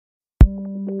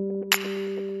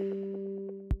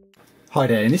Hi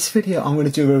there, in this video I'm going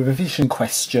to do a revision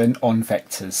question on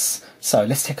vectors. So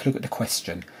let's take a look at the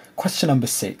question. Question number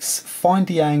 6. Find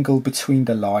the angle between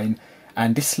the line,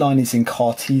 and this line is in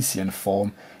Cartesian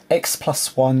form, x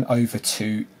plus 1 over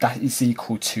 2, that is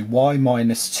equal to y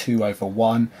minus 2 over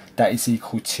 1, that is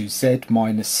equal to z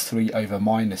minus 3 over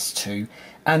minus 2,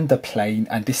 and the plane,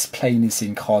 and this plane is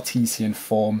in Cartesian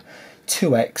form,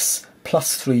 2x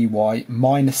plus 3y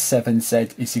minus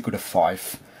 7z is equal to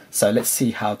 5. So let's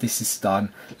see how this is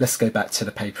done. Let's go back to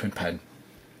the paper and pen.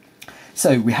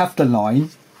 So we have the line,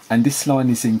 and this line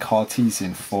is in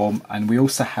Cartesian form, and we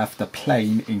also have the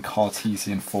plane in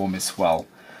Cartesian form as well.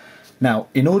 Now,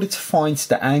 in order to find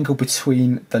the angle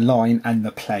between the line and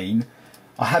the plane,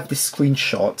 I have this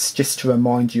screenshot just to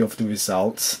remind you of the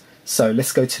results. So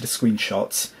let's go to the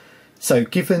screenshot. So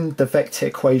given the vector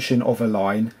equation of a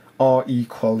line, r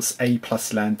equals a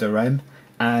plus lambda m,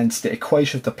 and the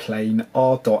equation of the plane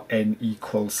r dot n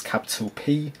equals capital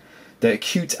P, the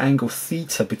acute angle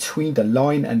theta between the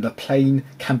line and the plane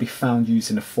can be found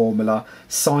using the formula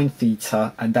sine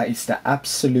theta, and that is the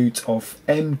absolute of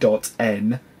m dot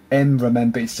n. M,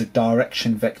 remember, is the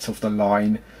direction vector of the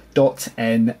line, dot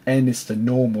n, n is the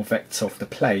normal vector of the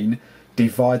plane,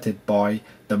 divided by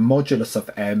the modulus of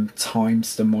m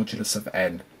times the modulus of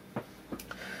n.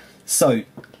 So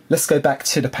let's go back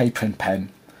to the paper and pen.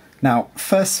 Now,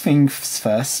 first things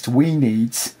first, we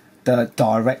need the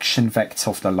direction vector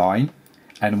of the line,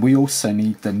 and we also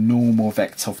need the normal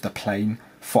vector of the plane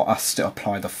for us to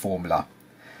apply the formula.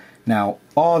 Now,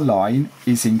 our line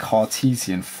is in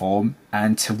Cartesian form,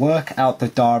 and to work out the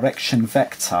direction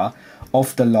vector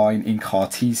of the line in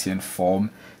Cartesian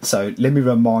form, so let me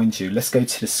remind you, let's go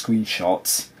to the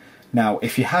screenshots. Now,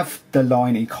 if you have the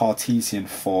line in Cartesian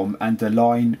form and the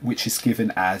line which is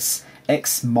given as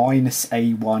x minus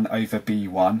a1 over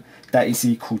b1, that is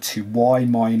equal to y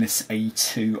minus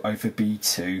a2 over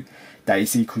b2, that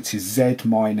is equal to z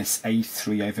minus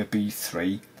a3 over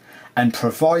b3, and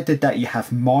provided that you have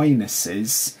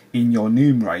minuses in your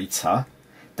numerator,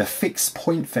 the fixed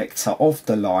point vector of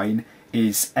the line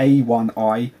is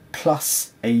a1i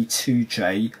plus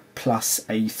a2j plus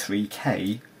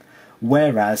a3k,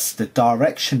 whereas the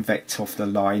direction vector of the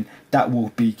line, that will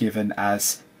be given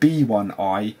as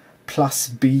b1i plus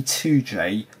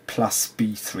b2j plus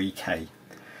b3k.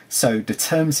 So the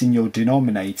terms in your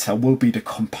denominator will be the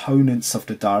components of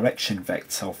the direction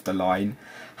vector of the line.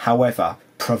 However,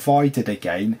 provided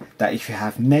again that if you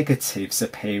have negatives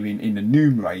appearing in the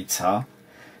numerator,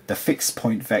 the fixed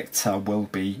point vector will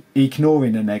be,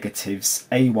 ignoring the negatives,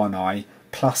 a1i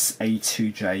plus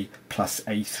a2j plus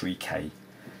a3k.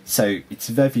 So it's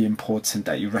very important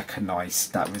that you recognise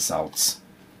that result.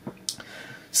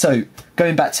 So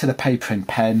going back to the paper and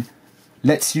pen,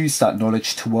 let's use that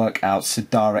knowledge to work out the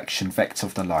direction vector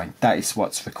of the line. That is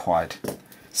what's required.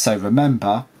 So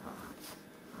remember,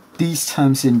 these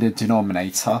terms in the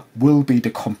denominator will be the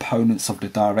components of the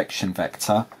direction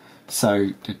vector.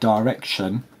 So the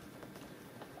direction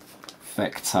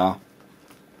vector,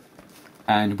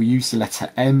 and we use the letter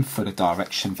m for the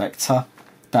direction vector,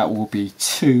 that will be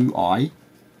 2i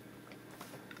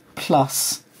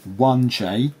plus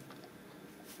 1j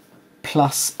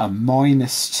plus a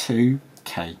minus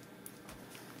 2k.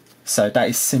 So that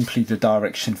is simply the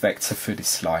direction vector for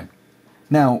this line.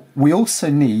 Now, we also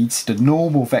need the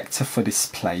normal vector for this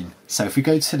plane. So if we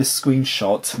go to the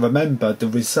screenshot, remember the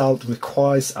result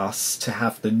requires us to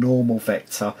have the normal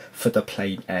vector for the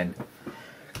plane n.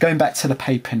 Going back to the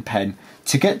paper and pen,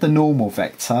 to get the normal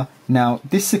vector, now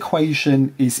this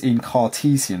equation is in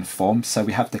Cartesian form, so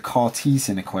we have the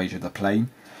Cartesian equation of the plane.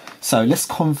 So let's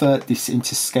convert this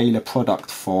into scalar product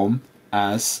form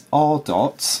as r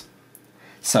dot.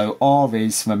 So r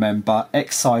is, remember,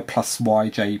 xi plus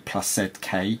yj plus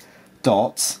zk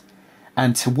dot.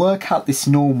 And to work out this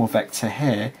normal vector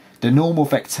here, the normal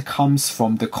vector comes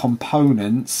from the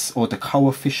components or the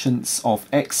coefficients of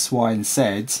x, y and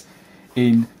z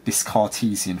in this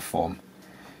Cartesian form.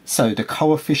 So the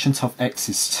coefficient of x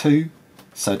is 2,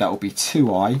 so that will be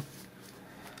 2i,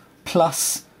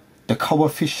 plus the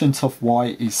coefficient of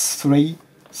y is 3,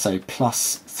 so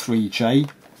plus 3j,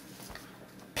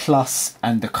 plus,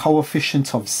 and the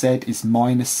coefficient of z is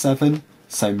minus 7,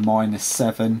 so minus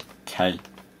 7k.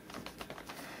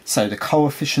 So the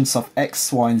coefficients of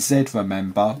x, y and z,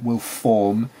 remember, will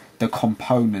form the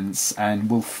components and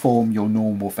will form your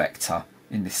normal vector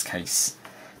in this case.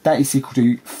 That is equal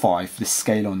to 5, the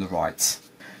scalar on the right.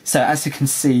 So as you can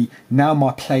see, now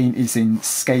my plane is in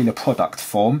scalar product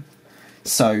form.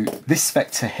 So this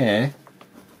vector here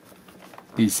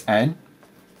is n,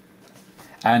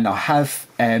 and I have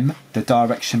m, the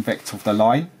direction vector of the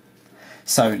line.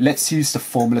 So let's use the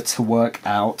formula to work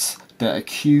out the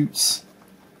acute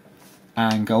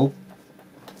angle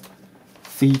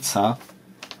theta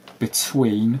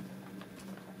between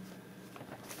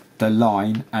the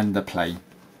line and the plane.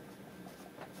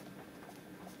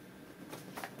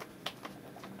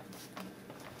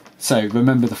 So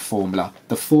remember the formula.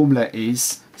 The formula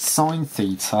is sine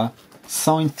theta.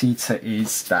 Sine theta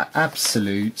is the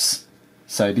absolute,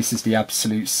 so this is the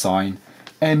absolute sine,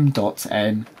 m dot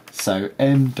n. So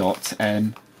m dot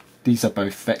n, these are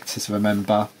both vectors,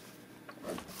 remember,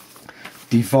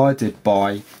 divided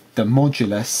by the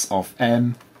modulus of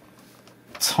m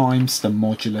times the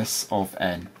modulus of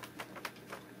n.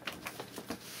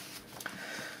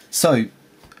 So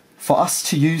for us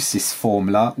to use this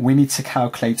formula, we need to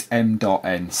calculate m dot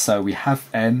n. So we have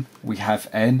m, we have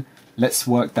n. Let's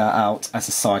work that out as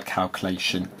a side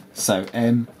calculation. So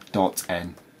m dot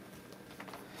n.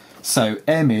 So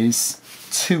m is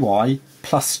 2i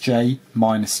plus j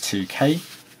minus 2k.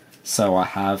 So I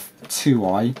have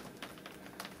 2i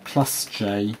plus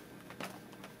j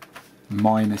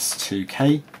minus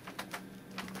 2k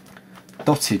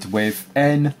dotted with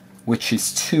n, which is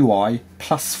 2i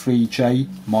plus 3j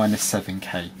minus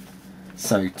 7k.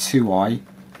 So 2i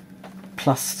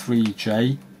plus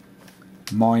 3j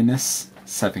minus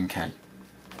 7k.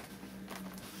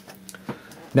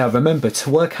 Now remember, to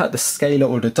work out the scalar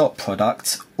or the dot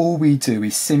product, all we do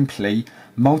is simply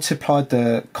multiply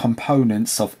the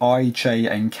components of I, j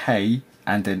and k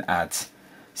and then add.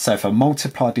 So if I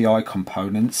multiply the I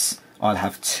components, I'll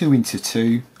have 2 into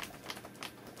 2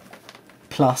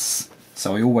 plus,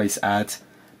 so I always add,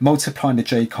 multiplying the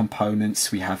j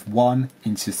components, we have 1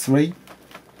 into 3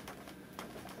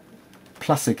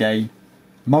 plus again,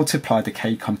 multiply the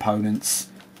k components,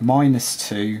 minus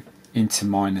 2 into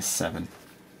minus 7.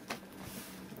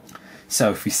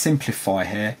 So if we simplify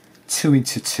here, 2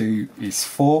 into 2 is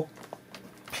 4,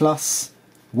 plus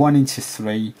 1 into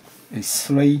 3 is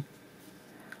 3,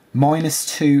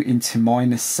 minus 2 into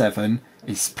minus 7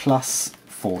 is plus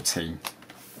 14.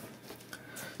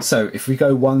 So if we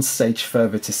go one stage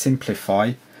further to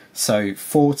simplify, so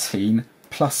 14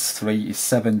 plus 3 is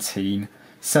 17,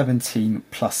 17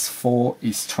 plus 4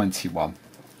 is 21.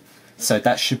 So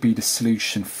that should be the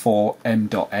solution for m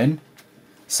dot n.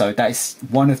 So that is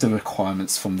one of the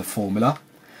requirements from the formula.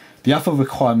 The other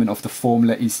requirement of the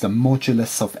formula is the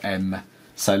modulus of m.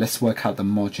 So let's work out the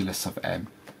modulus of m.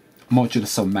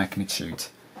 Modulus of magnitude.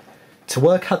 To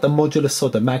work out the modulus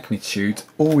of the magnitude,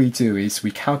 all we do is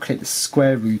we calculate the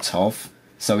square root of,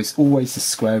 so it's always the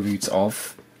square root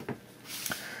of.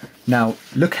 Now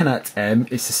looking at m,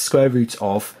 it's the square root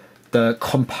of the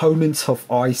component of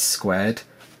I squared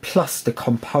plus the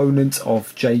component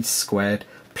of j squared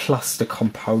plus the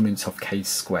component of k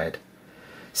squared.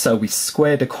 So we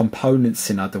square the components,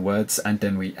 in other words, and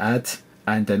then we add,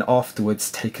 and then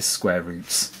afterwards take a square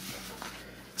root.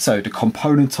 So the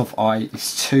component of I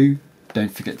is 2,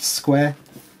 don't forget to square,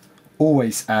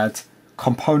 always add,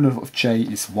 component of j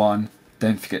is 1,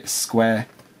 don't forget to square,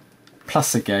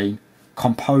 plus again,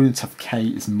 component of k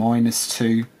is minus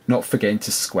 2, not forgetting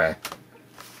to square.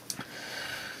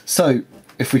 So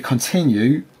if we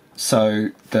continue, so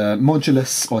the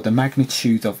modulus or the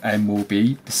magnitude of m will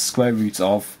be the square root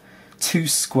of 2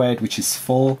 squared, which is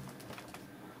 4,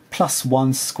 plus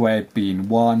 1 squared being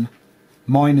 1,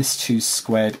 minus 2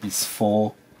 squared is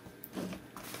 4,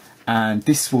 and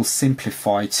this will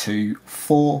simplify to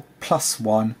 4 plus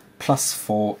 1 plus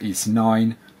 4 is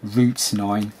 9, root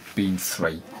 9 being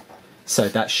 3. So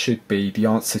that should be the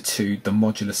answer to the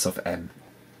modulus of m.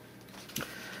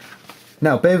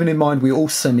 Now bearing in mind we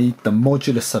also need the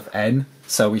modulus of n,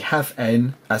 so we have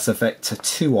n as a vector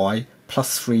 2i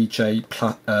plus 3j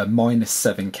plus, minus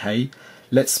 7k.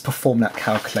 Let's perform that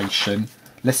calculation.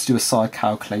 Let's do a side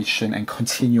calculation and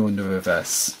continue on the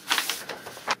reverse.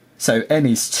 So n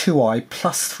is 2i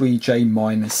plus 3j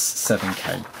minus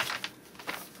 7k.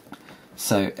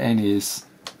 So n is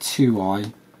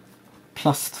 2i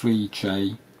plus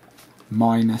 3j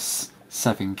minus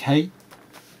 7k.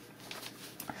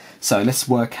 So let's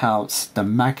work out the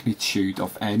magnitude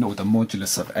of n, or the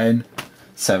modulus of n.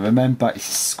 So remember, it's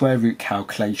a square root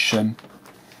calculation,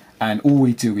 and all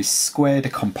we do is square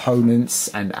the components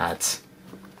and add.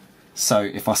 So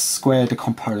if I square the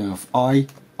component of I,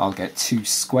 I'll get 2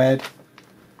 squared,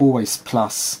 always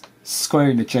plus,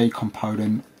 squaring the j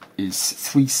component is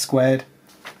 3 squared,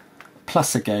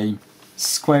 plus again,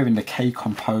 squaring the k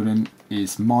component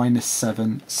is minus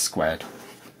 7 squared.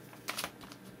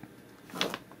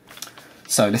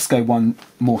 So let's go one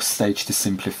more stage to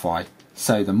simplify.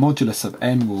 So the modulus of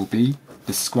n will be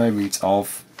the square root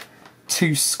of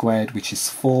 2 squared, which is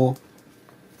 4,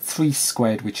 3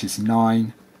 squared, which is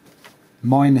 9,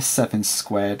 minus 7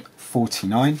 squared,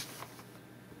 49.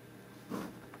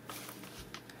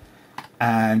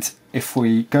 And if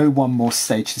we go one more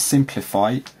stage to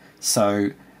simplify,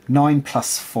 so 9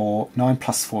 plus 4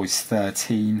 is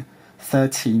 13,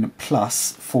 13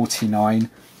 plus 49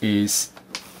 is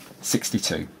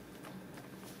 62.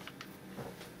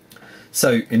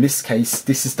 So in this case,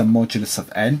 this is the modulus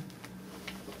of n,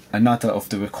 another of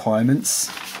the requirements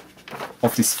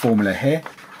of this formula here.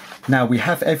 Now we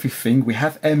have everything. We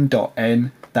have m dot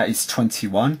n, that is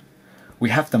 21. We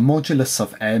have the modulus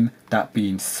of m, that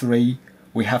being 3.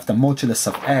 We have the modulus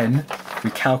of n,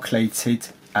 we calculated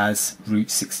as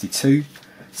root 62.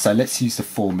 So let's use the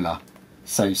formula.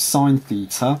 So sine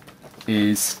theta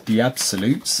is the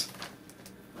absolute.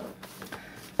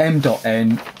 M dot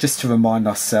n, just to remind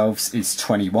ourselves, is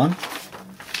 21.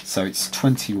 So it's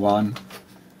 21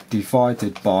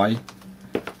 divided by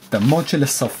the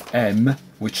modulus of m,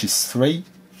 which is 3.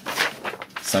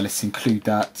 So let's include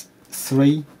that,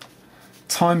 3,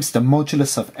 times the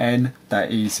modulus of n,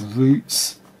 that is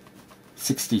root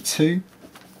 62.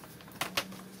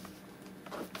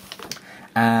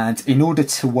 And in order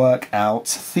to work out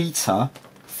theta,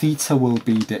 theta will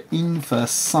be the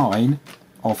inverse sine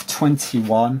of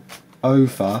 21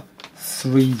 over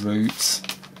 3 root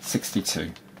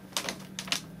 62.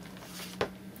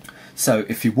 So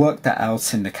if you work that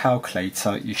out in the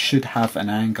calculator, you should have an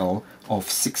angle of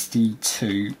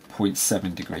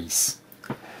 62.7 degrees.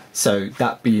 So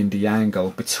that being the angle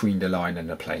between the line and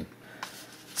the plane.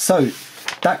 So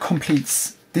that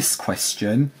completes this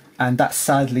question, and that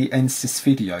sadly ends this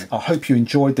video. I hope you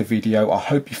enjoyed the video. I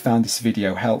hope you found this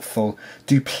video helpful.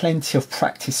 Do plenty of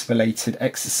practice related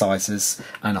exercises,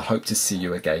 and I hope to see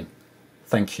you again.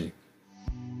 Thank you.